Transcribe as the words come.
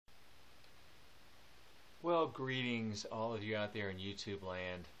Well, greetings all of you out there in YouTube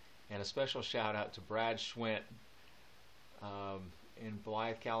land, and a special shout out to Brad Schwint in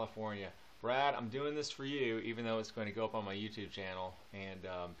Blythe, California. Brad, I'm doing this for you, even though it's going to go up on my YouTube channel, and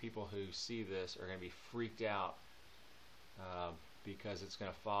people who see this are going to be freaked out because it's going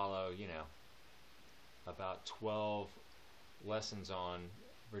to follow, you know, about 12 lessons on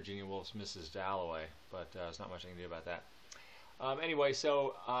Virginia Woolf's Mrs. Dalloway, but there's not much I can do about that. Anyway,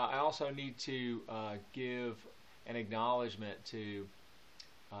 so I also need to give an acknowledgement to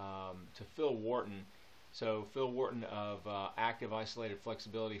Phil Wharton. So Phil Wharton of Active Isolated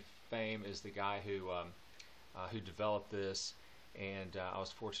Flexibility fame is the guy who developed this, and I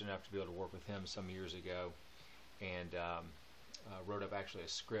was fortunate enough to be able to work with him some years ago, and wrote up actually a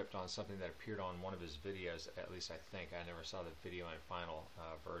script on something that appeared on one of his videos. At least I think. I never saw the video in final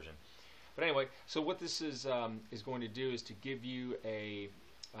version. But anyway, so what this is going to do is to give you a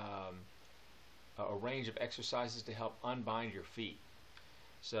range of exercises to help unbind your feet.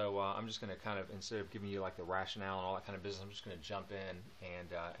 So I'm just going to kind of, instead of giving you like the rationale and all that kind of business, I'm just going to jump in and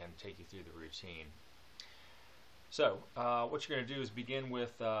take you through the routine. So what you're going to do is begin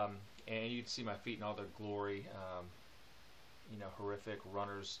with, and you can see my feet in all their glory, you know, horrific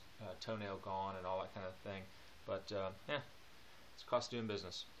runner's toenail gone and all that kind of thing. But it's cost doing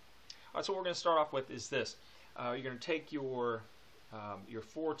business. All right, so what we're going to start off with is this. You're going to take your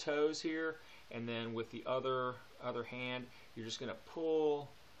four toes here, and then with the other hand, you're just going to pull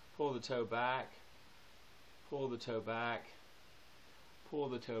the toe back, pull the toe back, pull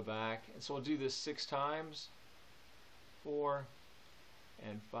the toe back. And so we'll do this 6 times, 4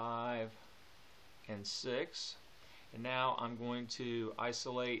 and 5 and 6. And now I'm going to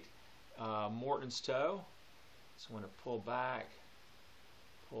isolate Morton's toe. So I'm going to pull back,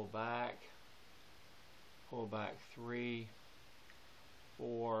 pull back, pull back 3,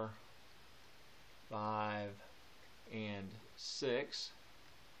 4, 5, and 6.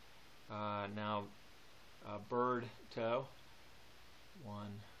 Now bird toe. 1,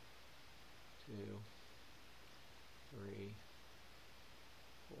 2, 3,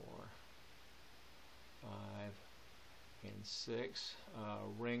 4, 5, and 6.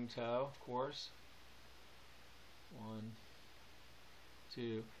 Ring toe, of course. 1,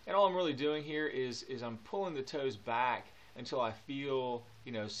 2, and all I'm really doing here is I'm pulling the toes back until I feel,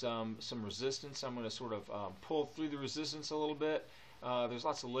 you know, some resistance. I'm going to sort of pull through the resistance a little bit. There's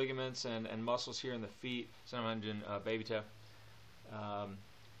lots of ligaments and muscles here in the feet. So I'm doing baby toe.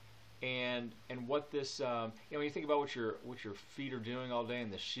 And what this, you know, when you think about what your feet are doing all day in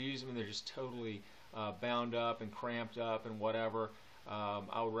the shoes, I mean, they're just totally bound up and cramped up and whatever.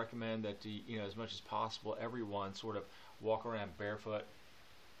 I would recommend that, you know, as much as possible, everyone sort of walk around barefoot.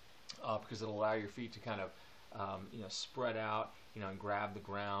 Because it'll allow your feet to kind of you know, spread out, you know, and grab the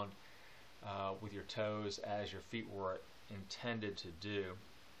ground with your toes as your feet were intended to do.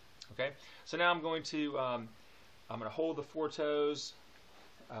 Okay, so now I'm going to hold the 4 toes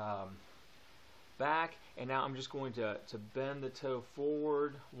back, and now I'm just going to bend the toe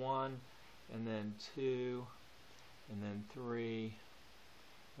forward, 1, and then 2, and then 3,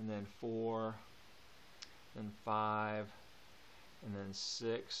 and then 4, and 5. And then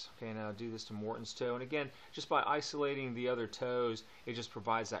 6. Okay, now do this to Morton's toe. And again, just by isolating the other toes, it just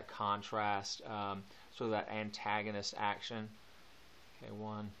provides that contrast, sort of that antagonist action. Okay,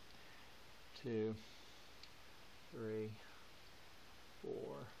 1, 2, 3, 4,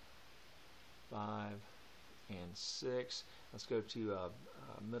 5, and 6. Let's go to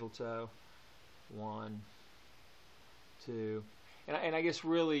middle toe. 1, 2, and I guess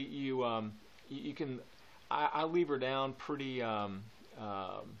really you can. I leave her down pretty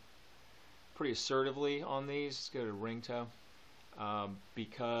pretty assertively on these. Let's go to ring toe,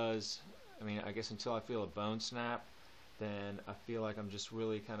 because I mean, I guess until I feel a bone snap, then I feel like I'm just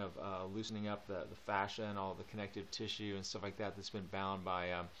really kind of loosening up the fascia and all the connective tissue and stuff like that that's been bound by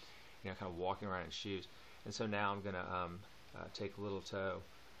you know, kind of walking around in shoes. And so now I'm gonna take little toe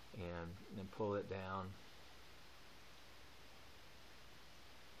and pull it down.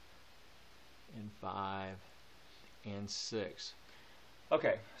 And 5 and 6.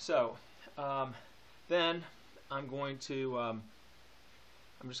 Okay, so then I'm going to I'm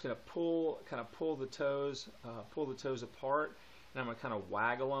just going to kind of pull the toes apart, and I'm going to kind of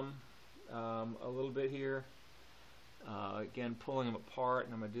waggle them a little bit here. Again, pulling them apart,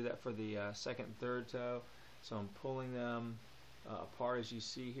 and I'm going to do that for the second and third toe. So I'm pulling them apart, as you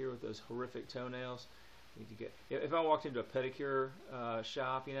see here, with those horrific toenails. Need to get. If I walked into a pedicure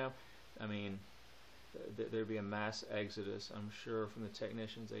shop, you know, I mean, there'd be a mass exodus, I'm sure, from the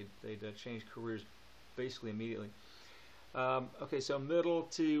technicians. They'd change careers basically immediately. Okay, so middle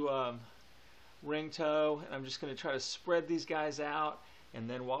to ring toe, and I'm just going to try to spread these guys out, and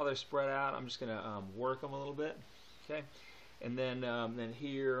then while they're spread out, I'm just going to work them a little bit, okay? And then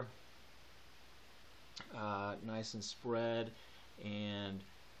here, nice and spread, and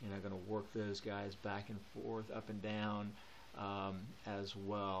going to work those guys back and forth, up and down as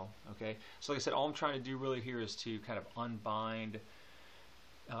well, okay? So like I said, all I'm trying to do really here is to kind of unbind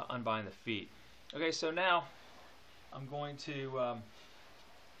the feet. Okay, so now I'm going to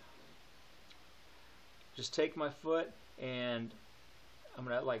just take my foot and I'm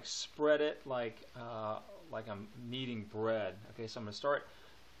gonna like spread it like I'm kneading bread. Okay, so I'm gonna start.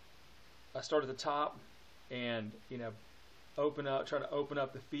 I start at the top, and try to open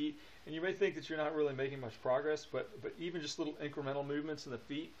up the feet. And you may think that you're not really making much progress, but even just little incremental movements in the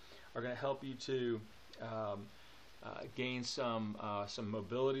feet are going to help you to gain some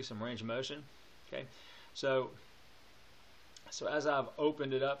mobility, some range of motion. Okay, so as I've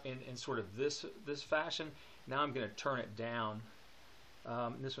opened it up in sort of this fashion, now I'm going to turn it down.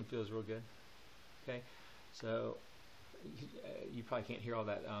 This one feels real good. Okay, so you probably can't hear all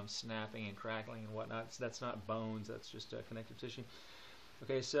that snapping and crackling and whatnot. So that's not bones, that's just connective tissue.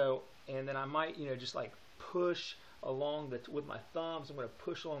 Okay, so and then I might just like push along with my thumbs. I'm going to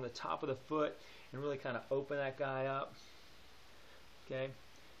push along the top of the foot and really kind of open that guy up. Okay,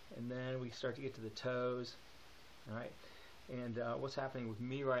 and then we start to get to the toes. All right, and what's happening with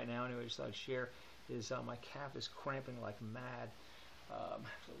me right now, anyway, just thought I'd share, is my calf is cramping like mad.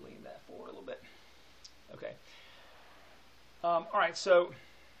 So lean that forward a little bit. Okay. All right, so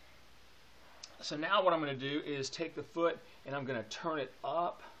now what I'm going to do is take the foot and I'm going to turn it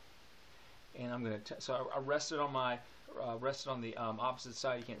up, and I'm going to so I rested on the opposite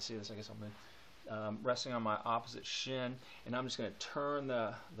side. You can't see this, I guess I'm going resting on my opposite shin, and I'm just going to turn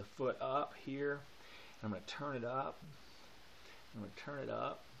the foot up here. And I'm going to turn it up. I'm going to turn it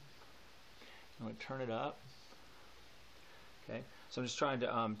up. I'm going to turn it up. Okay, so I'm just trying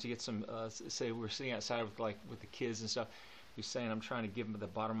to get some. Say we're sitting outside with the kids and stuff. He's saying I'm trying to give them at the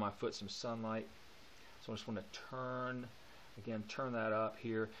bottom of my foot some sunlight. So I just want to turn that up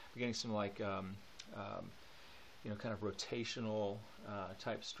here. I'm getting some like kind of rotational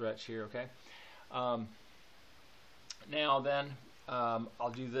type stretch here. Okay. Now then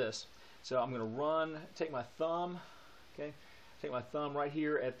I'll do this. So I'm going to take my thumb. Okay, take my thumb right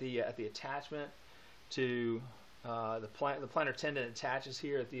here at the attachment to the plantar tendon attaches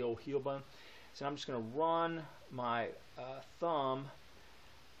here at the old heel bone. So I'm just going to run my thumb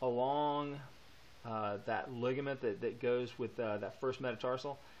along that ligament that goes with that first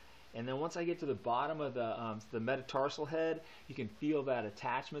metatarsal, and then once I get to the bottom of the metatarsal head, you can feel that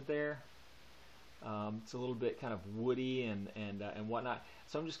attachment there. It's a little bit kind of woody and whatnot.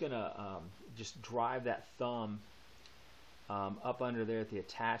 So I'm just going to just drive that thumb up under there at the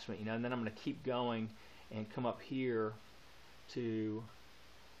attachment, and then I'm going to keep going and come up here to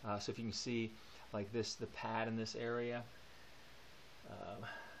so if you can see like this, the pad in this area. What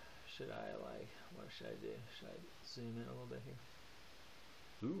should I do? Should I zoom in a little bit here?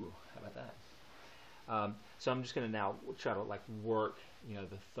 Ooh, how about that? So I'm just going to now try to like work,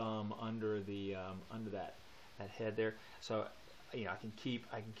 the thumb under the under that head there. So I can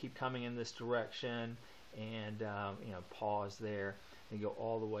keep coming in this direction and pause there and go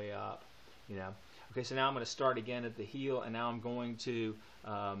all the way up. Okay, so now I'm going to start again at the heel, and now I'm going to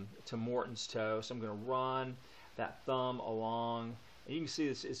Wharton's toe. So I'm going to run that thumb along, and you can see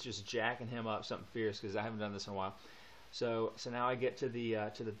this, it's just jacking him up something fierce because I haven't done this in a while. So now I get to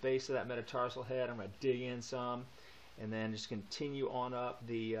the base of that metatarsal head. I'm going to dig in some, and then just continue on up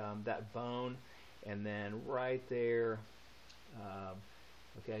that bone, and then right there.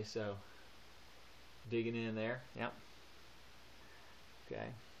 Okay, so digging in there. Yep. Okay.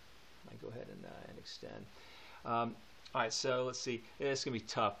 I go ahead and extend. All right, so let's see. It's going to be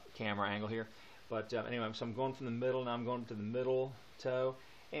tough camera angle here. But anyway, so I'm going from the middle. Now I'm going to the middle toe.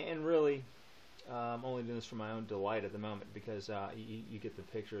 And really, I'm only doing this for my own delight at the moment because you get the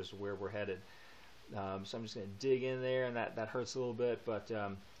picture as to where we're headed. So I'm just going to dig in there, and that hurts a little bit. But what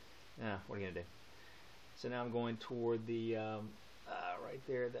are you going to do? So now I'm going toward the, right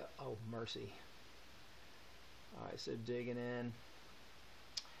there. Oh, mercy. All right, so digging in.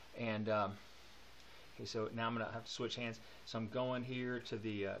 And okay, so now I'm going to have to switch hands. So I'm going here to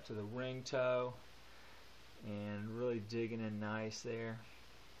the ring toe and really digging in nice there.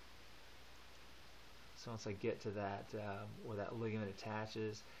 So once I get to that where that ligament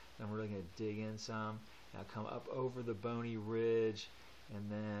attaches, I'm really going to dig in some. Now come up over the bony ridge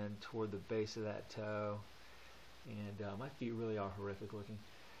and then toward the base of that toe. And my feet really are horrific looking.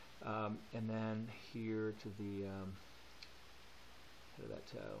 And then here to the head of that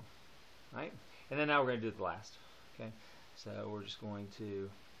toe. right? And then now we're going to do the last. Okay, so we're just going to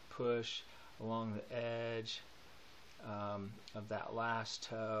push along the edge of that last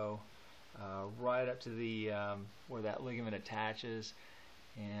toe, right up to the where that ligament attaches,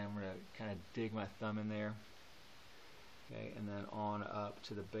 and I'm going to kind of dig my thumb in there. Okay, and then on up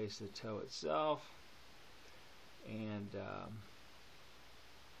to the base of the toe itself, and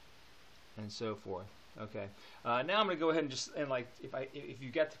so forth. Okay, now I'm going to go ahead and just, and like if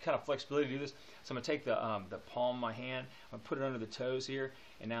you've got the kind of flexibility to do this, so I'm going to take the palm of my hand, I'm going to put it under the toes here,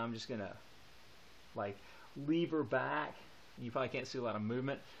 and now I'm just going to like lever back. You probably can't see a lot of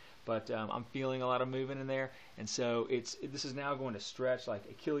movement, but I'm feeling a lot of movement in there, and so this is now going to stretch like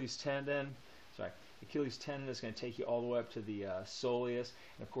Achilles tendon. Achilles tendon is going to take you all the way up to the soleus,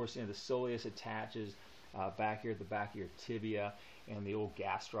 and of course, you know, the soleus attaches back here at the back of your tibia, and the old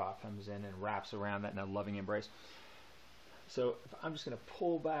gastroc comes in and wraps around that in a loving embrace. So I'm just going to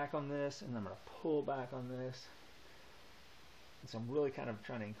pull back on this, and I'm going to pull back on this. And so I'm really kind of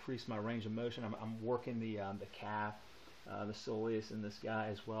trying to increase my range of motion. I'm working the calf, the soleus in this guy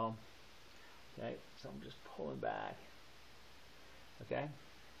as well. Okay, so I'm just pulling back. Okay.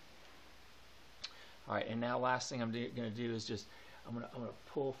 All right, and now last thing I'm going to do is just I'm going to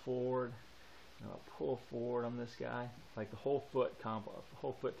pull forward. I'm going to pull forward on this guy, like the whole foot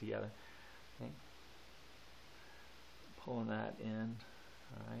together. Okay. Pulling that in.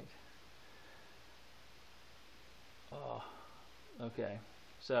 All right. Oh. Okay,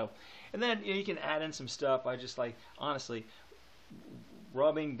 so, and then you can add in some stuff by just like honestly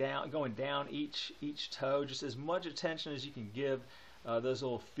rubbing down, going down each toe, just as much attention as you can give those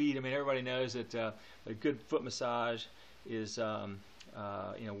little feet. I mean, everybody knows that a good foot massage is you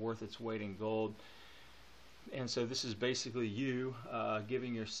know, worth its weight in gold, and so this is basically you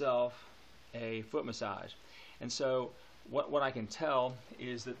giving yourself a foot massage. And so what I can tell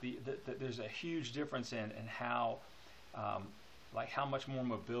is that that there's a huge difference in how like how much more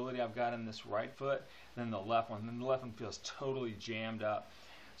mobility I've got in this right foot than the left one. And the left one feels totally jammed up.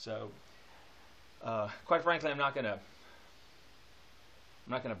 So, quite frankly, I'm not gonna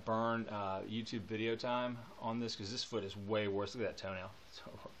burn YouTube video time on this, because this foot is way worse. Look at that toenail;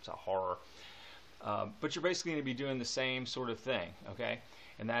 it's a horror. But you're basically going to be doing the same sort of thing, okay?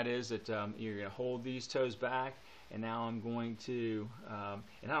 And that is that you're going to hold these toes back. And now I'm going to,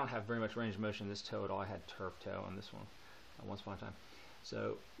 and I don't have very much range of motion in this toe at all. I had turf toe on this one once upon a time.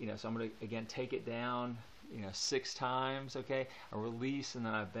 So, you know, so I'm going to, again, take it down, you know, 6 times, okay? I release, and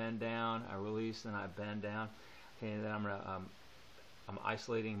then I bend down. I release, and I bend down. Okay, and then I'm going to, I'm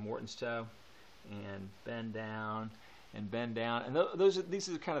isolating Wharton's toe, and bend down, and bend down. And these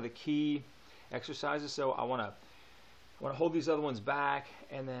are kind of the key exercises. So I want to hold these other ones back,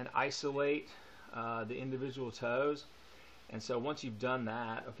 and then isolate the individual toes. And so once you've done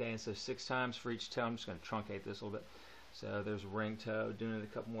that, okay, and so 6 times for each toe, I'm just going to truncate this a little bit. So there's ring toe, doing it a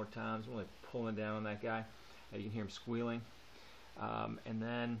couple more times, really pulling down on that guy. You can hear him squealing. And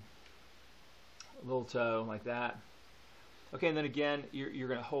then little toe like that. Okay, and then again, you're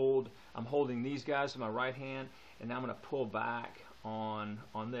going to hold, I'm holding these guys with my right hand, and now I'm going to pull back on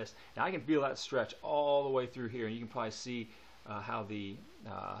this. Now I can feel that stretch all the way through here, and you can probably see how the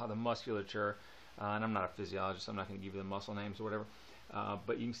musculature, and I'm not a physiologist, so I'm not going to give you the muscle names or whatever,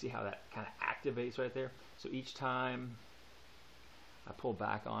 but you can see how that kind of activates right there. So each time I pull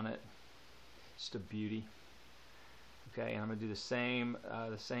back on it, just a beauty. Okay, and I'm going to do the same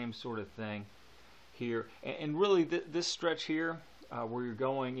sort of thing here. And really, this stretch here, where you're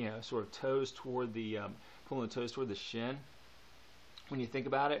going, you know, sort of toes toward the, pulling the toes toward the shin. When you think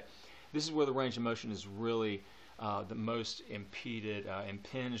about it, this is where the range of motion is really the most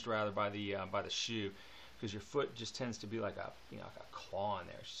impinged rather by the shoe, because your foot just tends to be like a, you know, like a claw in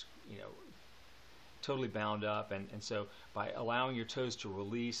there. It's just, you know, totally bound up, and so by allowing your toes to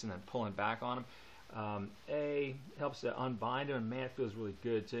release and then pulling back on them, helps to unbind them, and man, it feels really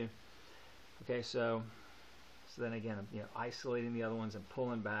good too. Okay, so then again, I'm, you know, isolating the other ones and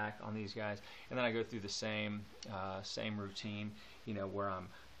pulling back on these guys, and then I go through the same routine, you know, where I'm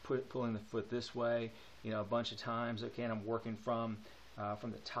pulling the foot this way, you know, a bunch of times. Okay, and I'm working from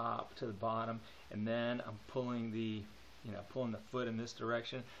the top to the bottom, and then I'm pulling the foot in this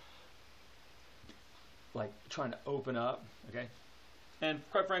direction, like trying to open up. Okay, and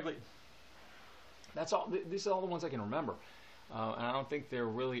quite frankly, that's all. These are all the ones I can remember, and I don't think there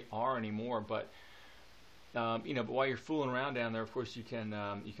really are anymore. But you know, but while you're fooling around down there, of course you can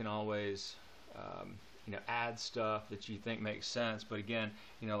always you know, add stuff that you think makes sense. But again,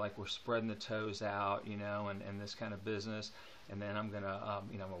 you know, like we're spreading the toes out, you know, and this kind of business. And then I'm gonna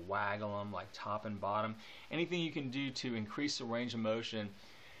you know, I'm gonna waggle them like top and bottom. Anything you can do to increase the range of motion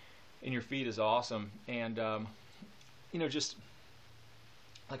in your feet is awesome. And you know, just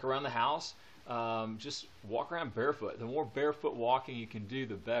like around the house, just walk around barefoot. The more barefoot walking you can do,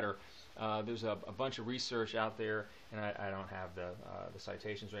 the better. There's a bunch of research out there, and I don't have the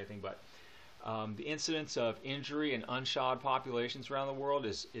citations or anything, but the incidence of injury in unshod populations around the world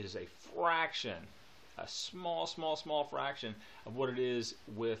is a fraction, a small fraction of what it is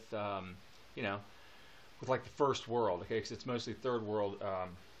with you know, with like the first world. Okay, because it's mostly third world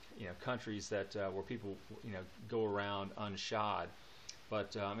you know, countries that where people, you know, go around unshod.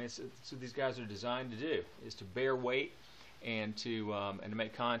 But it's what these guys are designed to do, is to bear weight and to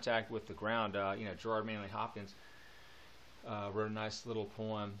make contact with the ground. You know, Gerard Manley Hopkins wrote a nice little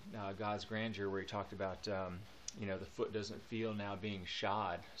poem, God's Grandeur, where he talked about you know, the foot doesn't feel now being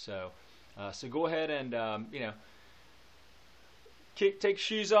shod. So so go ahead and you know, take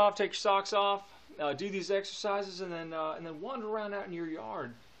shoes off, take your socks off, do these exercises, and then wander around out in your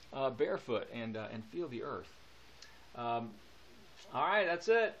yard barefoot and feel the earth. All right, that's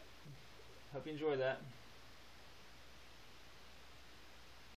it. Hope you enjoyed that.